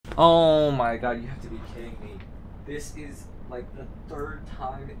Oh my god, you have to be kidding me. This is like the third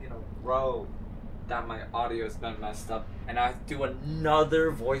time in a row that my audio has been messed up and I have to do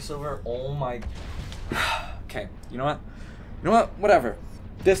another voiceover. Oh my. Okay, you know what? You know what? Whatever.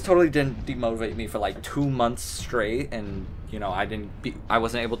 This totally didn't demotivate me for like 2 months straight, and you know, I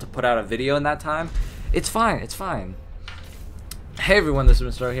wasn't able to put out a video in that time. It's fine, it's fine. Hey everyone, this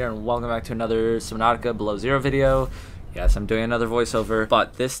is Mr. O here, and welcome back to another Subnautica Below Zero video. Yes, I'm doing another voiceover,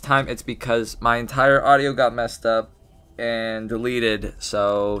 but this time it's because my entire audio got messed up and deleted,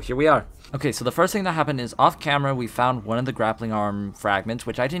 so here we are. Okay, so the first thing that happened is off camera we found one of the grappling arm fragments,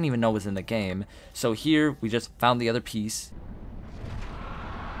 which I didn't even know was in the game. So here we just found the other piece.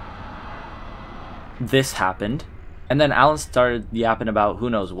 This happened, and then Alan started yapping about who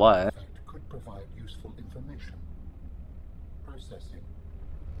knows what. Could provide useful information. Processing.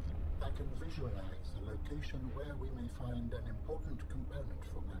 I can visualize a location where we may find an important component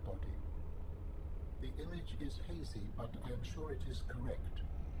for my body. The image is hazy, but I am sure it is correct.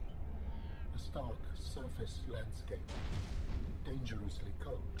 A stark surface landscape, dangerously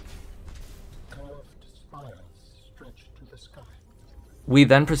cold. Curved spires stretch to the sky. We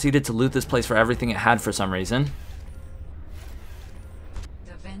then proceeded to loot this place for everything it had for some reason.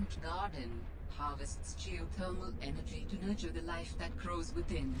 The vent garden harvests geothermal energy to nurture the life that grows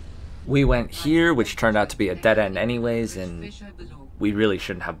within. We went here, which turned out to be a dead end anyways, and we really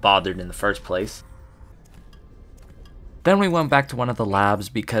shouldn't have bothered in the first place. Then we went back to one of the labs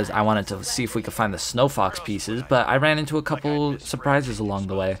because I wanted to see if we could find the Snowfox pieces, but I ran into a couple surprises along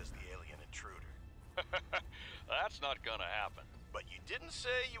the way. That's not gonna happen. But you didn't say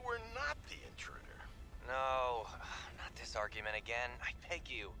you were not the intruder. No, not this argument again. I beg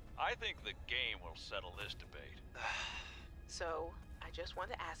you. I think the game will settle this debate. So, I just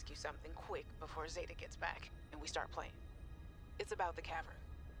want to ask you something quick before Zeta gets back and we start playing. It's about the cavern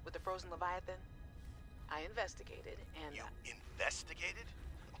with the frozen Leviathan. I investigated and... You investigated?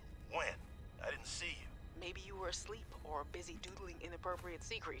 When? I didn't see you. Maybe you were asleep or busy doodling inappropriate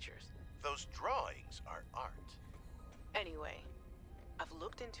sea creatures. Those drawings are art. Anyway, I've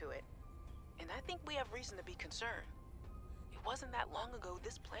looked into it, and I think we have reason to be concerned. It wasn't that long ago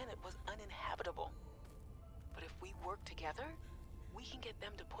this planet was uninhabitable. But if we work together, we can get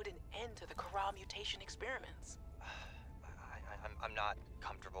them to put an end to the Corral mutation experiments. I'm not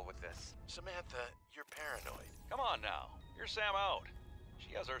comfortable with this. Samantha, you're paranoid. Come on now. You're Sam out.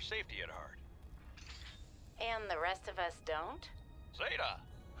 She has our safety at heart. And the rest of us don't? Zeta!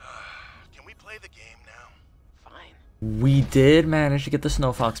 Can we play the game now? Fine. We did manage to get the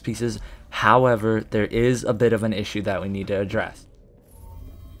Snowfox pieces, however, there is a bit of an issue that we need to address.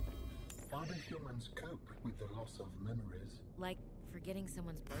 How do humans cope with the loss of memories? Like forgetting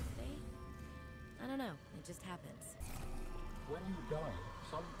someone's birthday? I don't know, it just happens. When you die,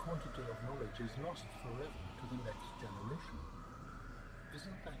 some quantity of knowledge is lost forever to the next generation.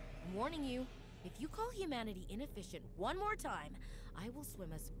 Isn't that... I'm warning you, if you call humanity inefficient one more time, I will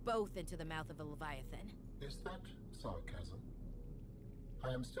swim us both into the mouth of a Leviathan. Is that sarcasm? I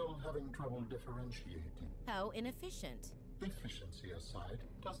am still having trouble differentiating. How inefficient? Efficiency aside,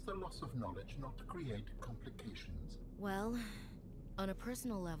 does the loss of knowledge not create complications? Well, on a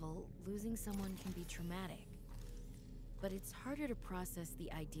personal level, losing someone can be traumatic. But it's harder to process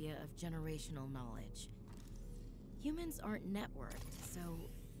the idea of generational knowledge. Humans aren't networked, so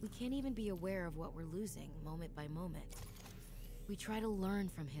we can't even be aware of what we're losing moment by moment. We try to learn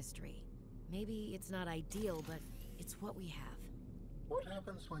from history. Maybe it's not ideal, but it's what we have. What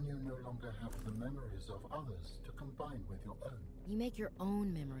happens when you no longer have the memories of others to combine with your own? You make your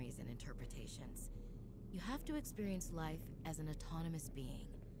own memories and interpretations. You have to experience life as an autonomous being.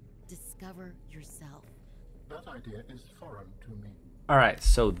 Discover yourself. That idea is foreign to me. Alright,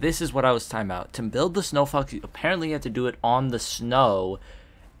 so this is what I was talking about. To build the Snowfox, you apparently had to do it on the snow.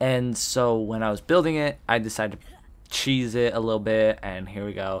 And so when I was building it, I decided to cheese it a little bit, and here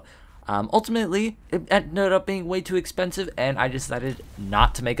we go. Ultimately, it ended up being way too expensive, and I decided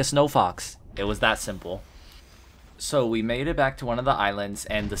not to make a Snowfox. It was that simple. So we made it back to one of the islands,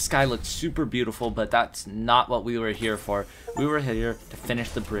 and the sky looked super beautiful, but that's not what we were here for. We were here to finish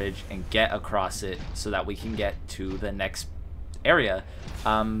the bridge and get across it so that we can get to the next area.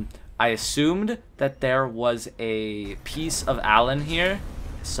 I assumed that there was a piece of Alan here,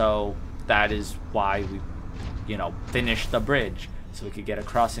 so that is why we, you know, finished the bridge, so we could get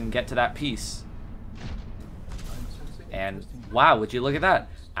across and get to that piece. And wow, would you look at that?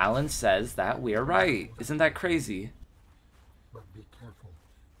 Alan says that we're right. Isn't that crazy? But be careful.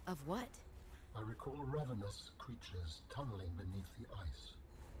 Of what? I recall ravenous creatures tunneling beneath the ice.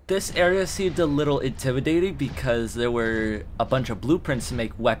 This area seemed a little intimidating because there were a bunch of blueprints to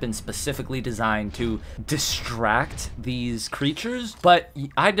make weapons specifically designed to distract these creatures, but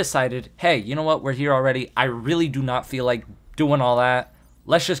I decided, hey, you know what, we're here already. I really do not feel like doing all that.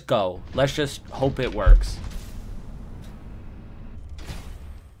 Let's just go. Let's just hope it works.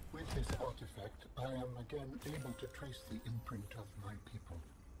 With this artifact, I am again able to trace the imprint of my people.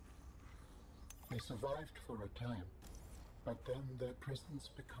 They survived for a time, but then their presence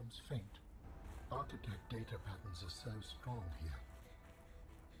becomes faint. Architect data patterns are so strong here.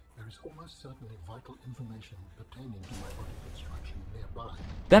 There is almost certainly vital information pertaining to my body construction nearby.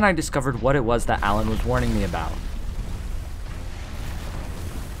 Then I discovered what it was that Alan was warning me about.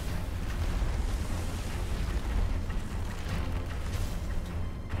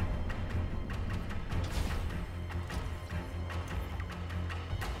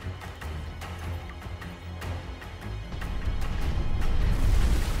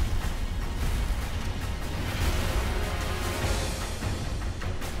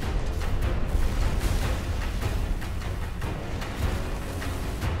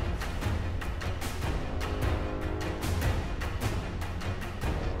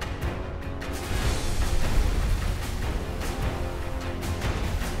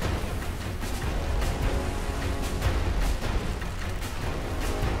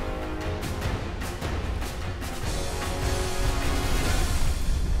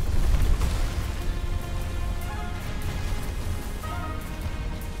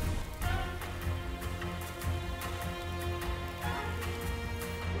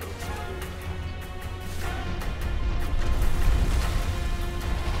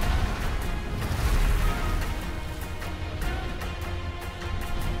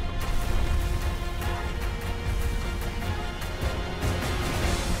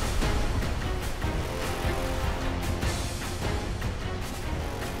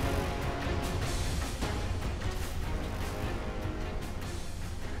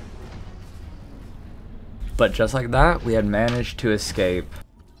 But just like that, we had managed to escape.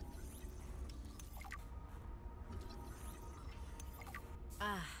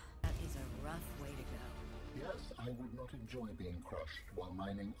 That is a rough way to go. Yes, I would not enjoy being crushed while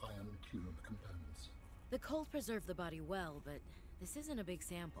mining iron cube components. The cold preserved the body well, but this isn't a big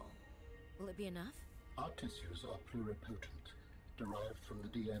sample. Will it be enough? Our tissues are pluripotent, derived from the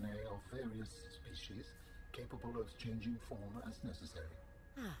DNA of various species, capable of changing form as necessary.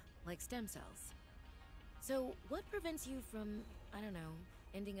 Like stem cells. So, what prevents you from, I don't know,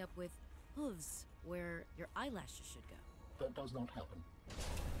 ending up with hooves where your eyelashes should go? That does not happen.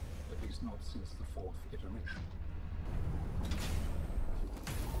 At least not since the fourth iteration.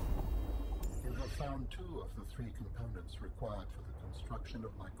 You have found 2 of the 3 components required for the construction of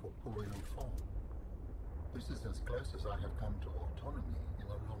my corporeal form. This is as close as I have come to autonomy in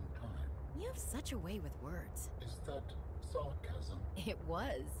a long time. You have such a way with words. Is that sarcasm? It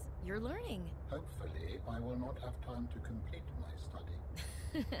was. You're learning. Hopefully, I will not have time to complete my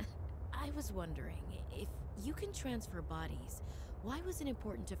study. I was wondering, if you can transfer bodies, why was it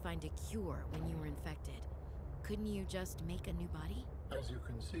important to find a cure when you were infected? Couldn't you just make a new body? As you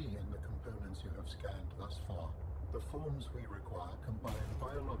can see in the components you have scanned thus far, the forms we require combine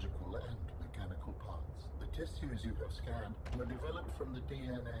biological and mechanical parts. The tissues you have scanned were developed from the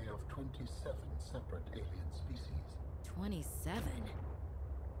DNA of 27 separate alien species. 27?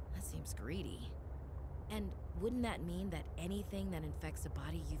 That seems greedy. And wouldn't that mean that anything that infects a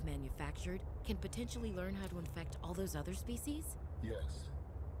body you've manufactured can potentially learn how to infect all those other species? Yes.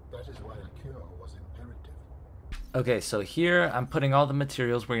 That is why a cure was imperative. Okay, so here I'm putting all the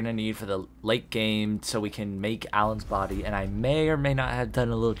materials we're gonna need for the late game so we can make Alan's body, and I may or may not have done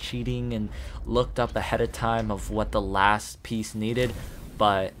a little cheating and looked up ahead of time of what the last piece needed,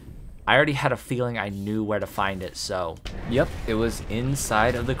 but I already had a feeling I knew where to find it. So yep, it was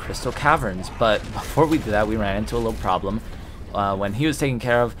inside of the crystal caverns. But before we did that, we ran into a little problem. When he was taken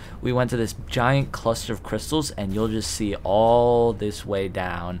care of, we went to this giant cluster of crystals, and you'll just see all this way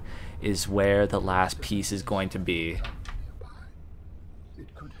down is where the last piece is going to be.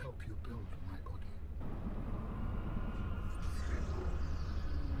 It could help you build my body.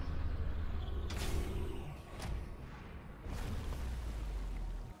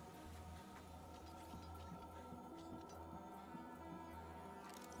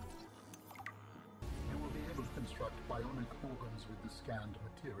 You will be able to construct bionic organs with the scanned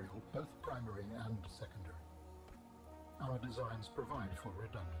material, both primary and secondary. Our designs provide for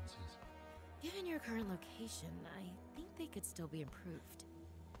redundancies. Given your current location, I think they could still be improved.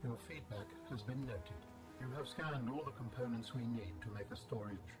 Your feedback has been noted. You have scanned all the components we need to make a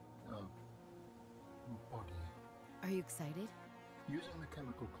storage body. Are you excited? Using the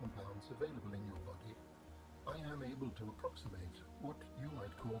chemical compounds available in your body, I am able to approximate what you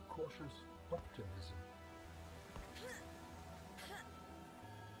might call cautious optimism.